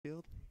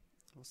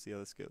we'll see how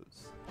this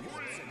goes.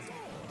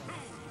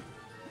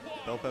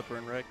 Bellpepper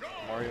and Reck,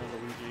 Mario and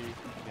Luigi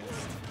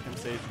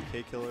against ChemSage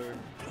and KKiller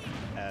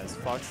as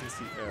Fox and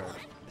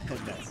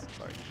Ness,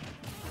 sorry.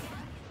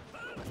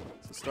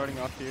 So starting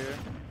off here,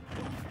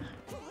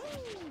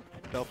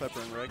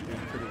 Bellpepper and Reck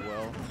doing pretty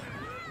well.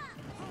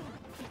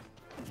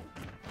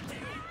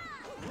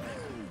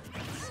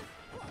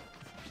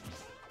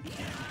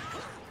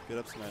 Good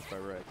up smash by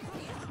Reck.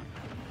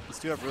 These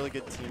two have really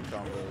good team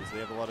combos. They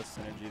have a lot of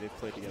synergy. They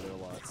play together a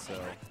lot, so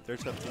they're a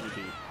tough team to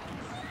beat.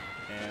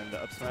 And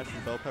the up smash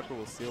from Bellpepper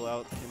will seal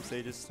out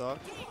ChemSage's stock.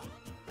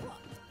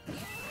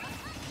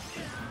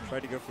 Tried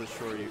to go for the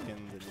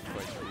Shoryuken, didn't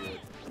quite do it.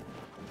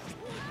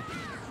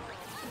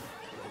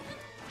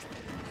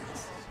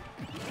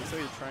 So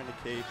you're trying to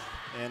cape,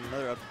 and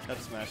another up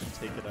smash to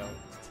take it out,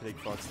 to take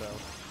Fox out.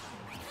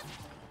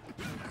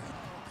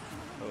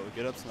 Oh,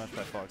 good up smash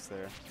by Fox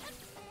there.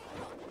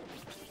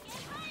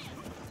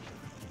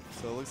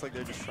 So it looks like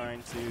they're just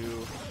trying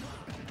to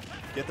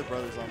get the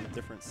brothers on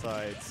different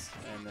sides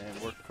and then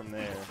work from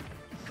there.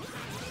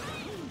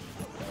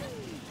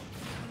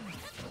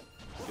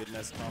 Good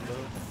Ness combo.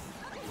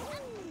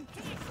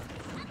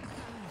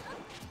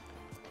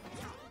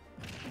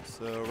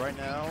 So right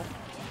now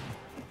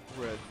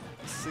we're at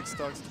 6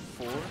 stocks to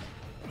 4.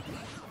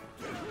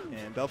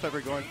 And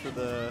Bellpepper going for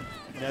the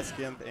Ness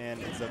Gimp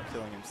and ends up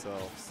killing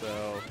himself.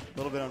 So a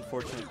little bit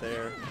unfortunate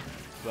there,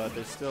 but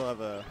they still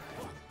have a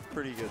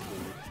pretty good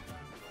lead.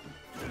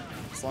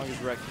 As long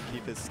as Reck can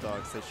keep his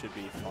stocks, they should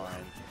be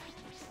fine.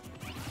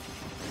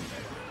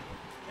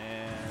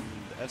 And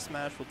F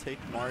Smash will take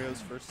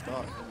Mario's first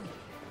stock.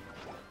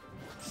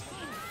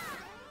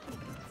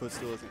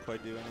 Footstool doesn't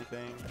quite do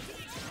anything.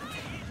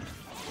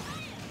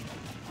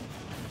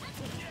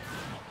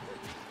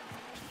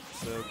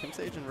 So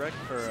ChemSage and Reck,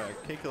 or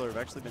KKiller have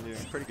actually been doing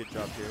a pretty good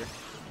job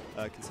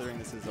here, considering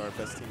this is our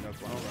best team in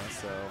Oklahoma.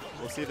 So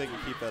we'll see if they can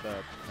keep that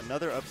up.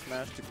 Another up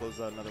smash to close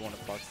out another one of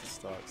Fox's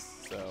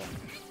stocks. So.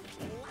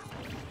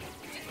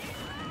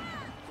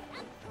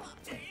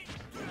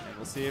 And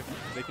we'll see if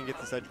they can get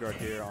this edge guard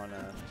here on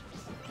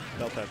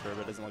Bellpepper,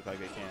 but it doesn't look like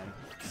they can.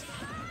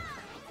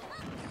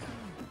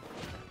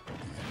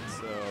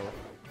 So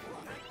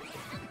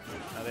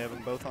now they have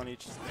them both on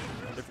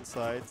different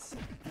sides.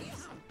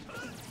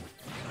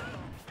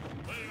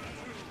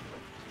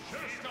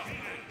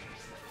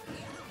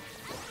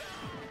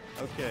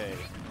 Okay.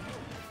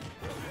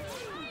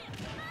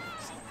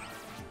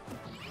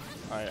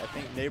 Alright, I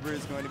think Neighbor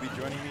is going to be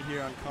joining me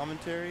here on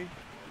commentary.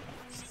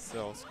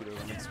 So I'll scoot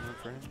over next room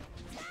for him.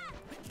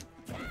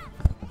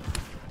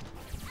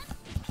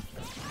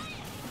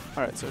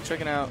 Alright, so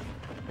checking out,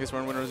 I guess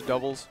we're in winners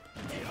doubles.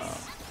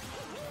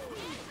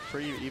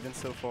 Pretty even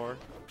so far.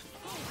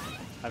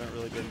 Haven't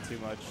really been too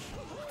much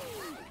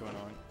going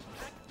on.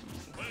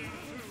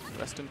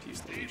 Rest in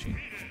peace, Luigi.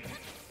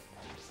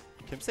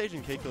 ChemSage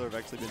and KKiller have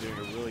actually been doing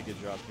a really good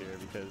job here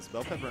because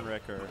Bellpepper and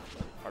Reck are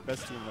our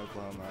best team in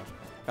Oklahoma.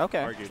 Okay.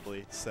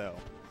 Arguably, so.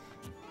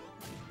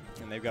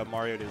 And they've got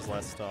Mario to his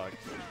last stock.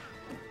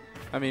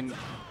 I mean,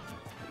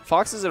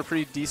 Fox is at a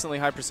pretty decently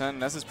high percent,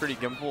 and Ness is pretty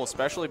gimpable,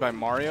 especially by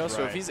Mario. Right.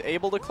 So if he's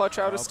able to clutch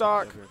out a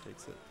stock,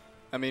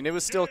 I mean, it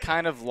was still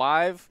kind of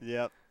live.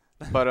 Yep.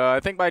 But I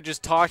think by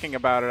just talking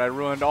about it, I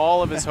ruined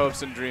all of his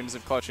hopes and dreams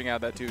of clutching out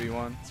that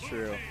 2v1. It's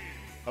true.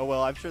 Oh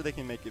well, I'm sure they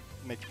can make a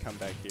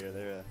comeback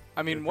here.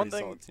 I mean, one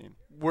thing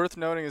worth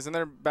noting is in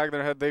their back of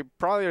their head, they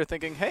probably are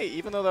thinking, hey,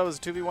 even though that was a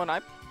 2v1,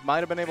 I might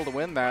have been able to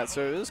win that.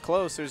 So it was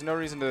close. There's no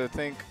reason to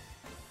think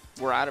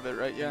we're out of it,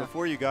 right? Yeah.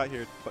 Before you got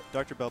here,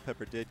 Dr.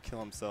 Bellpepper did kill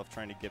himself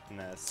trying to get the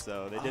Ness,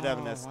 so they did have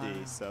an SD,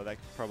 wow. So that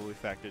probably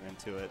factored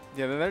into it.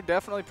 Yeah, then they're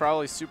definitely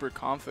probably super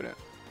confident.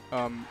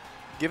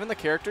 Given the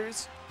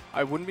characters,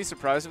 I wouldn't be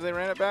surprised if they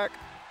ran it back.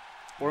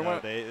 Or no,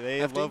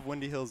 they love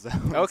Windy Hill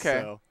Zone.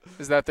 Okay. So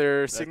is that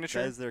their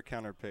signature? That is their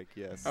counter pick,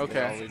 yes. Okay.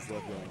 They always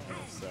love going here,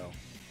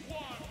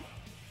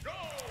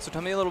 so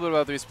tell me a little bit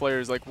about these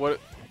players. Like, what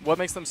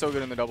makes them so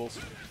good in the doubles?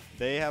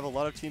 They have a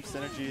lot of team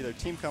synergy. Their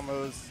team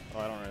combos,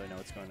 I don't really know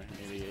what's going on.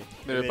 Maybe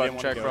they're a button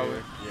check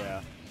probably.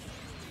 Yeah.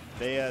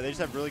 They just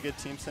have really good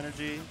team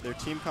synergy. Their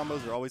team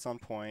combos are always on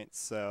point,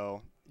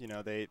 so you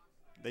know they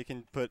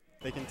can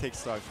take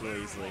stocks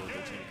really easily with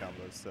their team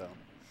combos. So.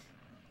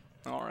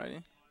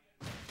 Alrighty.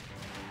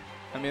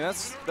 I mean,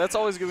 that's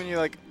always giving you,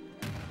 like,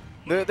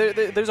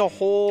 there's a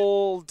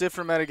whole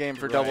different metagame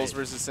for doubles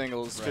versus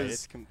singles.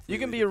 Because you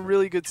can be a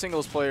really good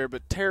singles player,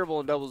 but terrible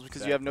in doubles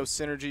because you have no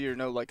synergy or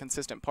no, like,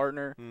 consistent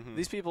partner.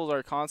 These people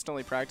are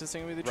constantly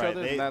practicing with each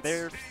other.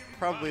 They're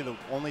probably the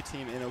only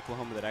team in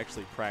Oklahoma that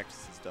actually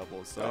practices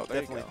doubles, so I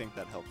definitely think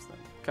that helps them.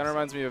 Kind of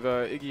reminds me of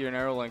Iggy and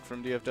Aerolink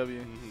from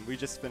DFW. We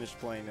just finished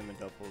playing them in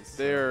doubles.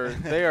 They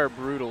are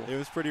brutal. It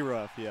was pretty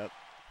rough, yep.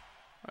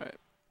 All right.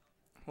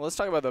 Well, let's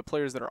talk about the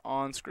players that are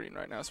on screen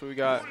right now. So we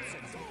got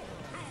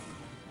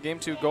game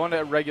 2 going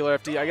to regular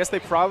FD. I guess they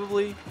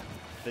probably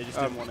just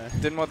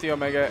didn't want the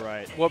Omega.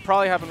 Right. What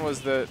probably happened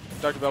was that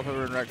Dr.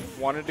 Bellpepper and Reck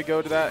wanted to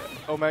go to that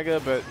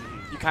Omega, but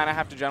you kind of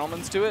have to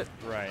gentleman's to it.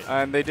 Right.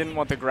 And they didn't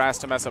want the grass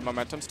to mess up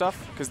momentum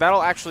stuff, because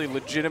that'll actually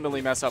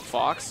legitimately mess up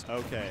Fox.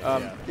 Okay,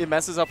 It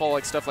messes up all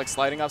like stuff like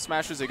sliding up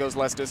smashes. It goes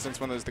less distance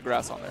when there's the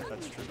grass on there.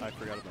 That's true. I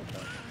forgot about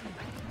that.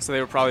 So they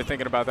were probably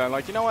thinking about that.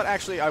 Like, you know what?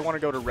 Actually, I want to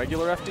go to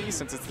regular FD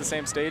since it's the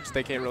same stage.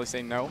 They can't really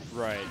say no.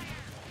 Right.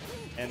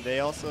 And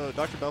they also,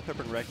 Dr. Bellpepper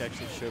and Reck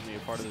actually showed me a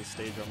part of the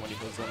stage on when he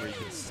goes on where you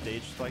can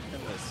stage spike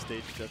them. The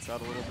stage juts out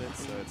a little bit,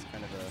 so it's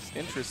kind of a...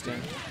 Interesting.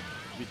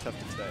 It'd be tough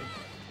to tag.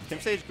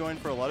 ChemSage going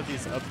for a lot of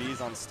these up Bs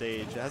on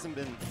stage. It hasn't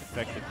been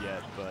effective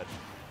yet, but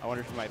I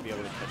wonder if he might be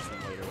able to catch them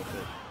later with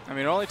it. I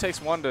mean, it only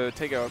takes one to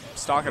take a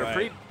stock at a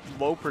pretty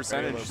low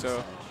percentage,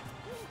 so...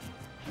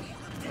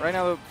 Right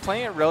now, they're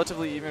playing it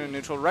relatively even and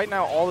neutral. Right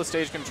now, all the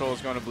stage control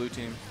is going to blue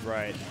team.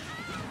 Right.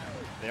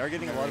 They are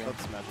getting a lot of up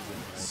smashes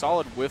in. Right?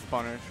 Solid whiff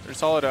punish, or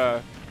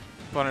solid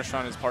punish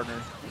on his partner,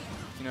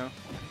 you know?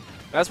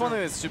 That's one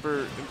thing that's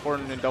super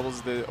important in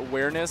doubles, the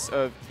awareness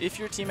of if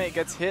your teammate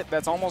gets hit,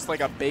 that's almost like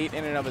a bait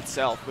in and of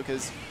itself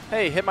because,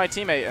 hey, hit my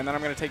teammate, and then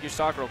I'm going to take your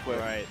stock real quick.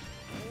 Right.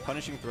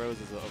 Punishing throws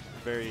is a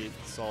very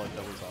solid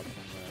doubles option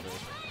whenever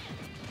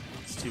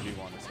it's 2v1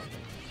 or something.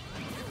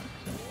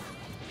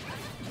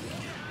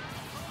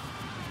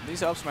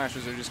 These up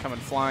smashes are just coming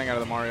flying out of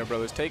the Mario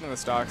Brothers, taking the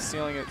stock,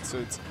 sealing it so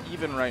it's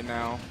even right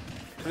now.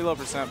 Pretty low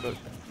percent, but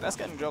that's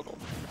getting juggled.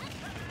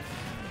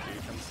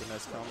 Here comes the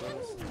Ness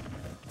combos.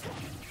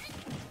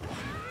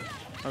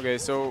 Okay,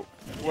 so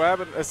what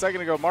happened a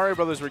second ago, Mario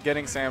Brothers were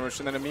getting sandwiched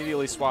and then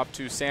immediately swapped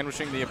to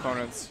sandwiching the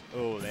opponents.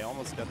 Oh, they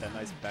almost got that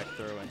nice back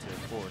throw into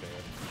forward air.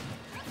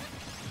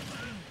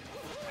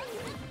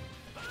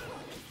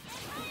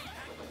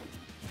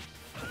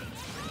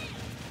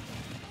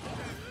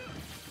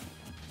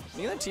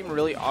 Neither team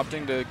really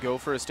opting to go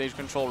for a stage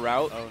control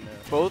route. Oh,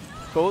 no.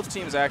 Both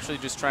teams actually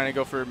just trying to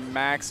go for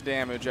max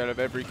damage out of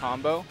every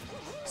combo.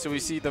 So we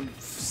see them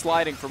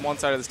sliding from one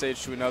side of the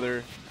stage to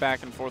another,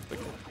 back and forth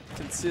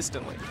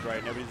consistently.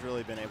 Right, nobody's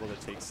really been able to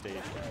take stage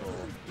control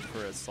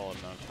for a solid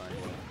amount of time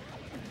yet.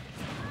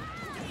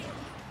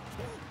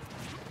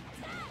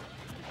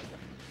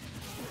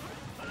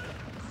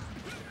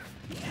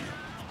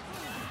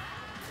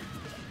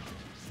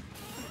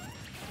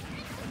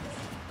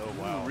 Oh,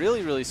 wow.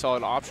 Really, really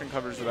solid option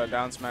coverage with that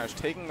down smash,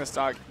 taking the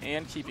stock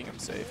and keeping him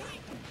safe.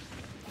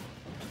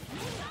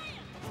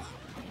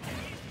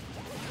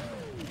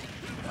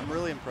 I'm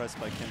really impressed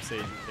by ChemSage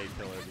and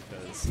KKiller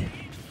because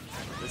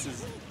this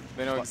is...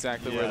 They know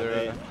exactly where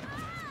they're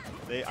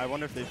at. I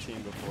wonder if they've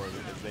teamed before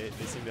because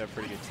they seem to have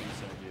pretty good team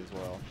synergy as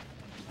well.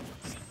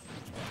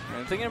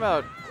 And thinking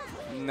about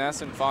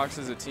Ness and Fox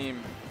as a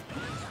team,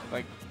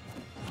 like,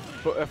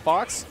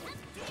 Fox,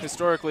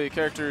 historically a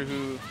character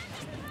who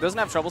doesn't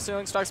have trouble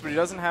stealing stocks, but he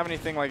doesn't have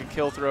anything like a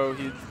kill throw.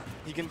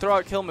 He can throw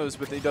out kill moves,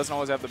 but he doesn't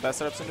always have the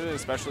best setups into it,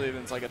 especially if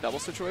it's like a double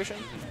situation.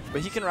 But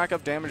he can rack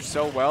up damage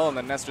so well, and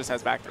then Ness just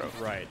has back throw.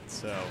 Right,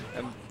 so.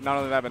 And not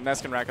only that, but Ness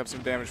can rack up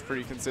some damage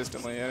pretty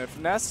consistently. And if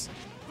Ness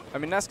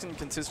can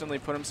consistently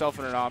put himself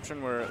in an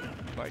option where,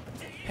 like,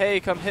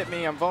 hey, come hit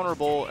me, I'm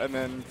vulnerable, and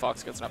then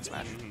Fox gets an up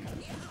smash.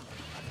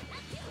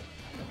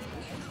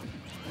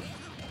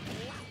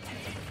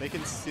 They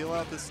can seal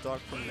out this stock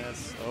from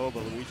Ness. Oh,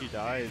 but Luigi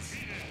dies.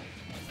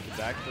 The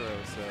back throw,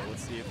 so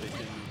let's see if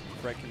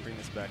Reck can bring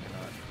this back or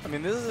not. I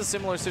mean, this is a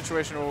similar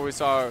situation to what we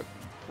saw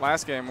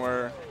last game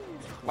where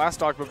last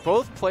stock, but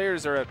both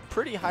players are at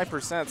pretty high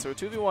percent, so a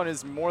 2v1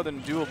 is more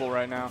than doable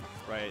right now.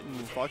 Right,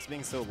 Fox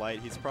being so light,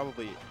 he's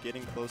probably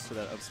getting close to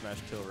that up smash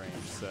kill range,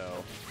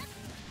 so.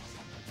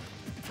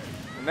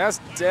 And that's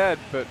dead,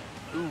 but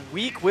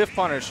weak whiff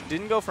punish.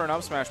 Didn't go for an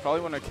up smash,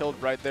 probably wouldn't have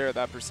killed right there at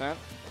that percent.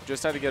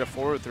 Just had to get a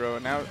forward throw,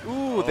 and now,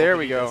 there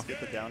we go. Let's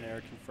get the down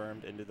air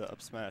confirmed into the up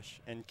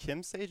smash. And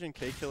ChemSage and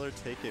KKiller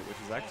take it, which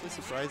is actually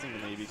surprising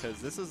to me because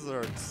this is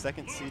our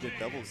second seeded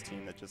doubles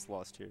team that just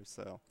lost here,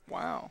 so.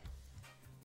 Wow.